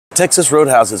Texas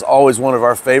Roadhouse is always one of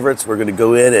our favorites. We're going to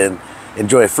go in and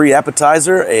enjoy a free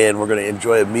appetizer, and we're going to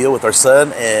enjoy a meal with our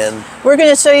son, and we're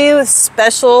going to show you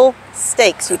special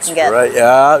steaks you can get. Right,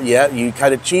 yeah, you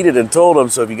kind of cheated and told them,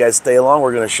 so if you guys stay along,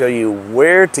 we're going to show you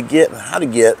where to get and how to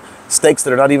get steaks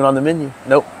that are not even on the menu.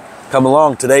 Nope. Come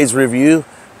along. Today's review,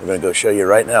 we're going to go show you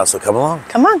right now, so come along.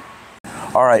 Come on.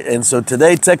 All right, and so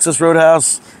today, Texas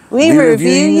Roadhouse, we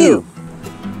review you.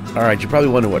 All right, you're probably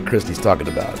wondering what Christy's talking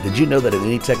about. Did you know that at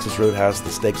any Texas Roadhouse, the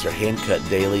steaks are hand-cut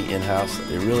daily in-house?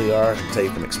 They really are. I can tell you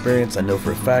from experience, I know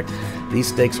for a fact, these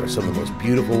steaks are some of the most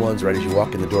beautiful ones right as you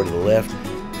walk in the door to the left.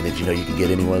 And did you know you can get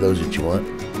any one of those that you want?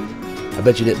 I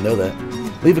bet you didn't know that.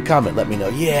 Leave a comment, let me know.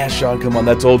 Yeah, Sean, come on,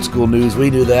 that's old school news. We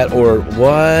knew that. Or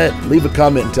what? Leave a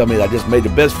comment and tell me that I just made the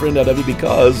best friend out of you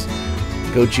because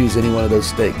go choose any one of those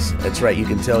steaks. That's right, you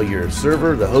can tell your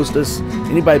server, the hostess,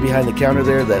 anybody behind the counter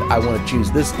there that I want to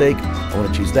choose this steak, I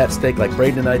want to choose that steak like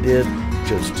Braden and I did.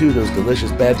 Chose two of those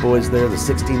delicious bad boys there, the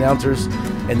 16 ounces,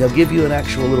 and they'll give you an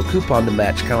actual little coupon to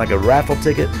match, kind of like a raffle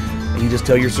ticket, and you just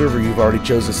tell your server you've already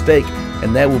chose a steak,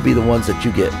 and that will be the ones that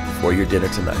you get for your dinner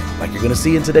tonight, like you're going to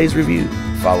see in today's review.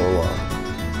 Follow along.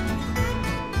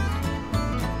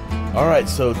 All right,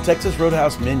 so Texas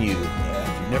Roadhouse menu.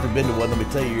 Never been to one, let me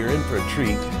tell you, you're in for a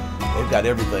treat. They've got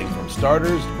everything from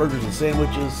starters, burgers and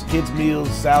sandwiches, kids meals,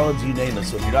 salads, you name it.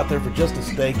 So if you're not there for just a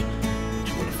steak, but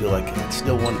you want to feel like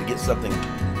still wanted to get something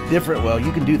different, well,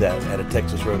 you can do that at a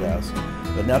Texas Roadhouse.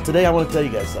 But now today I want to tell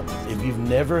you guys something. If you've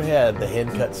never had the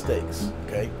hand-cut steaks,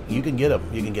 okay, you can get them.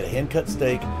 You can get a hand-cut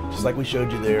steak, just like we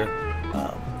showed you there.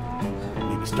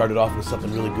 Maybe start it off with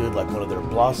something really good, like one of their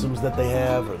blossoms that they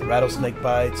have, or the rattlesnake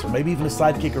bites, or maybe even a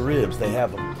sidekick of ribs. They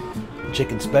have them.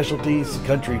 Chicken specialties,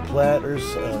 country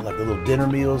platters, like the little dinner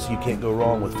meals. You can't go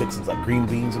wrong with fixings like green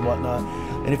beans and whatnot.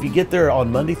 And if you get there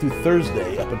on Monday through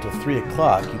Thursday up until 3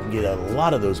 o'clock, you can get a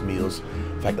lot of those meals.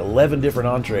 In fact, 11 different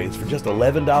entrees for just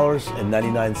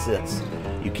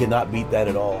 $11.99. You cannot beat that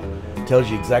at all. It tells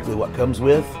you exactly what comes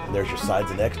with. There's your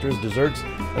sides and extras, desserts.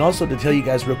 And also to tell you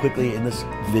guys real quickly in this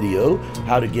video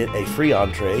how to get a free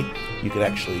entree, you can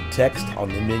actually text on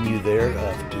the menu there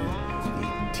to the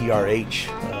TRH.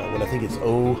 I think it's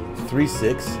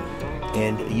 036,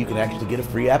 and you can actually get a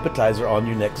free appetizer on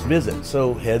your next visit.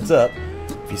 So heads up,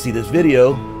 if you see this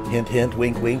video, hint hint,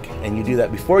 wink wink, and you do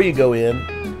that before you go in,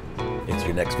 it's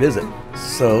your next visit.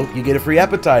 So you get a free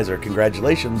appetizer.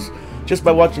 Congratulations. Just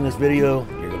by watching this video,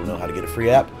 you're going to know how to get a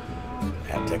free app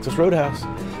at Texas Roadhouse.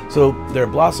 So their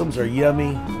blossoms are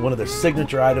yummy. One of their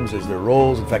signature items is their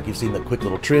rolls. In fact, you've seen the quick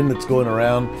little trend that's going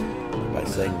around by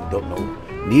saying don't know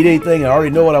need anything, I already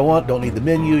know what I want, don't need the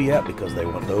menu yet because they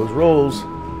want those rolls.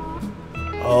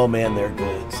 Oh man, they're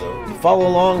good. So follow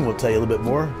along, we'll tell you a little bit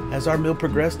more as our meal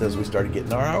progressed, as we started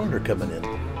getting our order coming in.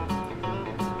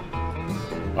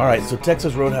 All right, so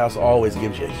Texas Roadhouse always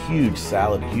gives you a huge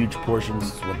salad, huge portions.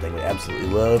 It's one thing we absolutely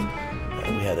love.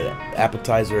 We had an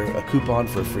appetizer, a coupon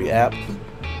for a free app.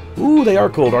 Ooh, they are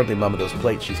cold, aren't they, Mama, those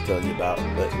plates she's telling you about.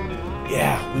 But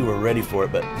yeah, we were ready for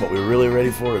it, but what we were really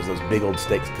ready for is those big old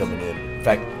steaks coming in. In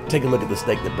fact, take a look at the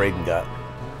steak that Braden got.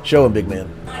 Show him, big man.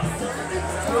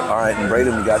 All right, and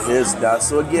Braden got his. Now,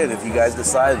 so again, if you guys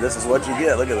decide this is what you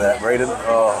get, look at that, Braden.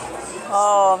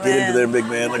 Oh man. Get into there, big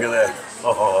man. Look at that.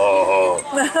 Oh.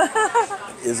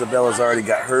 Isabella's already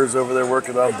got hers over there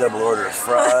working on double order of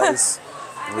fries.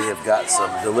 We have got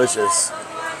some delicious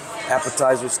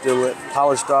appetizers still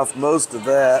polished off most of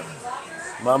that.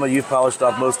 Mama, you've polished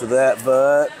off most of that,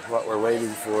 but what we're waiting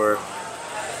for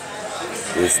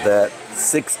is that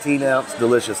 16-ounce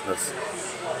deliciousness.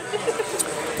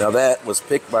 Now that was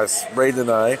picked by Braden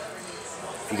and I.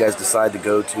 If you guys decide to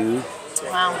go to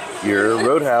your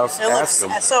Roadhouse, ask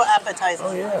them. So appetizing.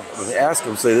 Oh yeah, ask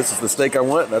them. Say this is the steak I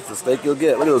want. That's the steak you'll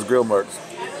get. Look at those grill marks.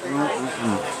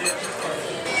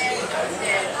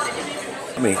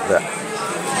 Let me eat that.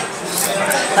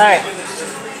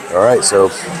 All right. So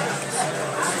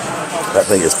that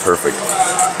thing is perfect.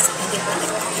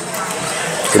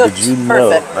 So did you know?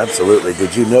 Perfect. Absolutely.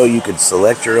 Did you know you could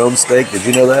select your own steak? Did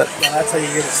you know that? Yeah, that's how you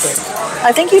get a steak.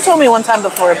 I think you told me one time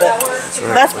before, but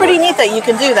that's pretty neat that you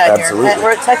can do that. Absolutely. Here.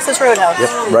 We're at Texas Roadhouse.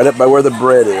 Yep, right up by where the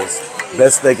bread is.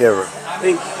 Best steak ever.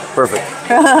 Perfect.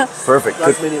 Perfect.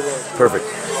 Perfect.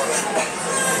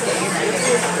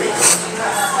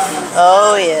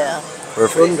 Oh yeah.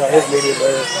 Perfect. Got his medium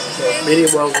rare. So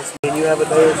medium well. And you have a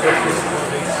day or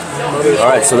something. All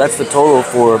right, so that's the total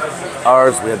for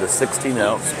ours. We had the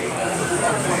 16-ounce.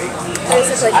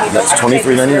 That's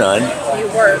 $23.99.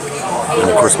 And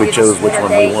of course, we chose which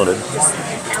one we wanted.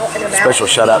 Special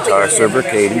shout out to our server,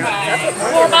 Katie. 4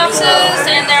 boxes,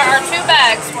 and there are 2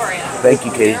 bags for you. Thank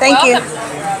you, Katie. Thank you.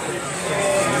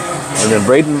 And then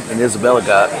Braden and Isabella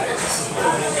got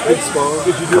Big small.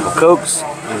 a couple Cokes,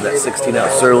 and that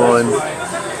 16-ounce sirloin,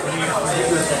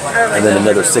 and then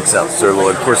another 6-ounce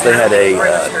sirloin. Of course, they had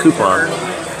a coupon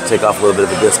to take off a little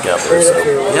bit of a discount there. So,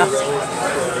 yeah.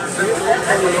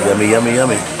 Yummy, yummy,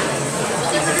 yummy.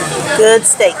 Good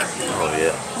steak. Oh,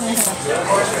 yeah.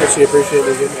 Appreciate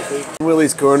it getting my food.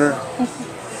 Willie's Corner,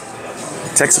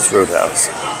 Texas Roadhouse.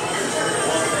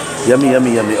 Yummy,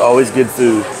 yummy, yummy. Always good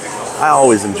food. I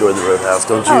always enjoy the Roadhouse,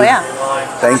 don't you? Oh, yeah.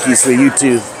 Thank you, sweet. You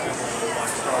too.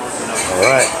 All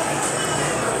right.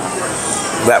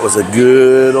 That was a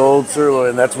good old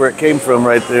sirloin. That's where it came from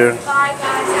right there.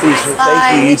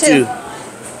 Thank you. You too.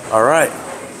 All right.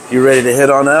 You ready to head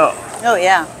on out? Oh,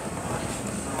 yeah.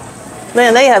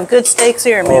 Man, they have good steaks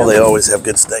here, man. Oh, they always have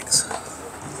good steaks.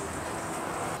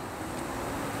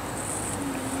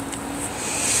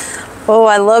 Oh,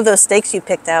 I love those steaks you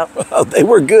picked out. Oh, they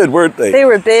were good, weren't they? They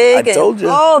were big. I told you.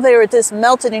 Oh, they were just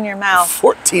melted in your mouth.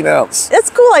 14 ounce. It's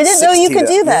cool. I didn't know you could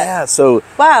do that. Yeah, so.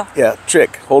 Wow. Yeah,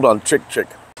 trick. Hold on, trick.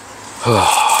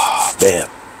 Bam.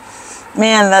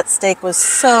 Man, that steak was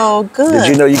so good. Did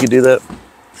you know you could do that?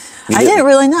 I didn't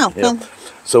really know. Yeah.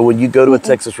 So when you go to a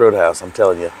Texas Roadhouse, I'm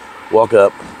telling you, walk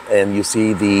up and you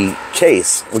see the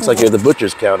case. Looks like you're at the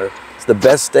butcher's counter. It's the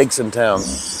best steaks in town.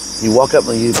 You walk up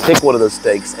and you pick one of those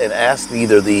steaks and ask you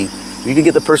can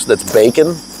get the person that's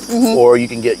bacon, or you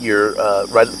can get your,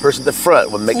 the person at the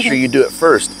front. Well, make sure you do it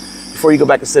first. Before you go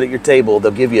back and sit at your table,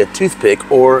 they'll give you a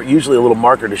toothpick or usually a little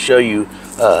marker to show you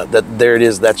that there it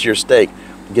is, that's your steak.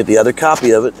 You get the other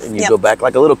copy of it and you go back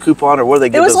like a little coupon, or what do they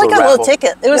give? It was like a little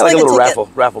ticket. It was like a little ticket.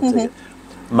 raffle ticket.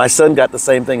 My son got the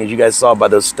same thing as you guys saw by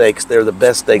those steaks. They're the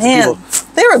best steaks. Man,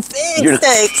 they were big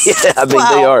steaks. Yeah, I mean,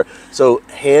 they are. So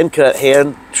hand cut,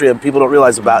 hand trimmed. People don't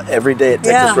realize about every day at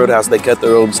Texas Roadhouse, they cut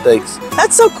their own steaks.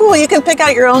 That's so cool. You can pick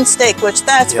out your own steak, which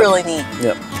that's really neat.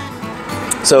 Yep.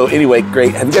 So anyway,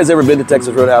 great. Have you guys ever been to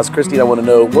Texas Roadhouse? Christine, I want to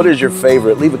know, what is your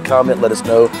favorite? Leave a comment, let us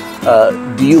know.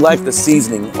 Do you like the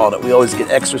seasoning on it? We always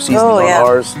get extra seasoning on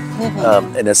ours,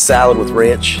 and a salad with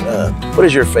ranch. What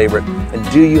is your favorite? And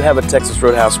do you have a Texas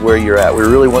Roadhouse where you're at? We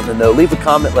really want to know. Leave a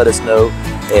comment, let us know,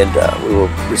 and we will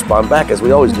respond back as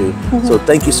we always do. So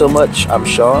thank you so much. I'm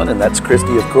Sean, and that's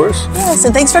Christy, of course. Yes,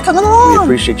 and thanks for coming along. We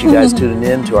appreciate you guys tuning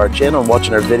in to our channel and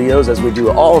watching our videos. As we do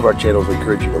all of our channels, we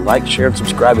encourage you to like, share, and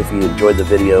subscribe if you enjoyed the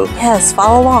video. Yes,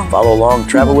 follow along. Follow along,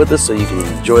 travel with us so you can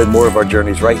enjoy more of our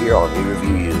journeys right here on We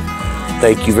Review You.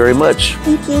 Thank you very much.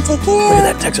 Thank you. Take care. Look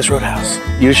at that Texas Roadhouse.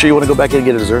 You sure you want to go back in and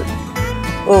get a dessert?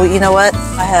 Well, you know what?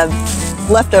 I have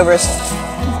leftovers.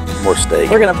 More steak.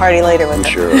 We're going to party later with it.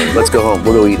 Sure. Let's go home.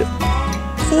 We'll go eat it.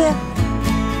 See ya.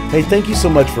 Hey, thank you so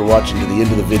much for watching to the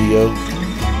end of the video.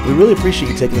 We really appreciate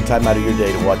you taking the time out of your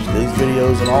day to watch these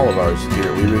videos and all of ours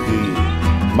here at We Review You.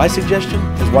 My suggestion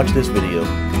is watch this video,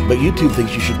 but YouTube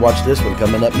thinks you should watch this one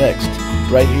coming up next,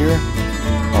 right here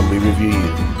on We Review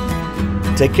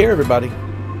You. Take care, everybody.